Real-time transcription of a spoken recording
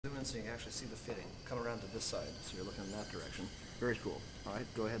in so you can actually see the fitting. Come around to this side, so you're looking in that direction. Very cool. All right,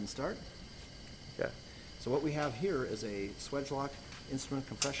 go ahead and start. Okay. So what we have here is a Swedgelock instrument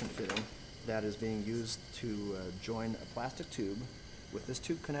compression fitting that is being used to join a plastic tube with this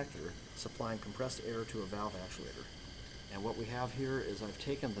tube connector supplying compressed air to a valve actuator. And what we have here is I've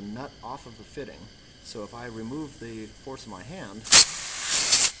taken the nut off of the fitting, so if I remove the force of my hand,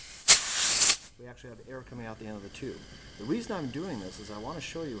 we actually have air coming out the end of the tube. The reason I'm doing this is I want to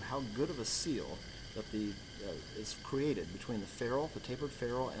show you how good of a seal that is created between the ferrule, the tapered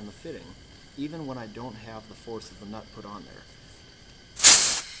ferrule, and the fitting, even when I don't have the force of the nut put on there.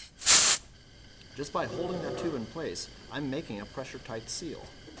 Just by holding that tube in place, I'm making a pressure-tight seal.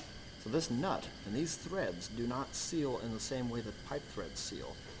 So this nut and these threads do not seal in the same way that pipe threads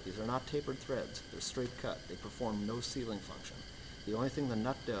seal. These are not tapered threads, they're straight cut. They perform no sealing function. The only thing the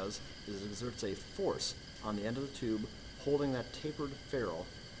nut does is it exerts a force on the end of the tube, holding that tapered ferrule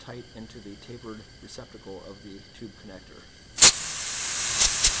tight into the tapered receptacle of the tube connector.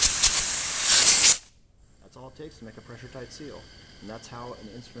 That's all it takes to make a pressure-tight seal, and that's how an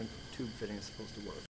instrument tube fitting is supposed to work.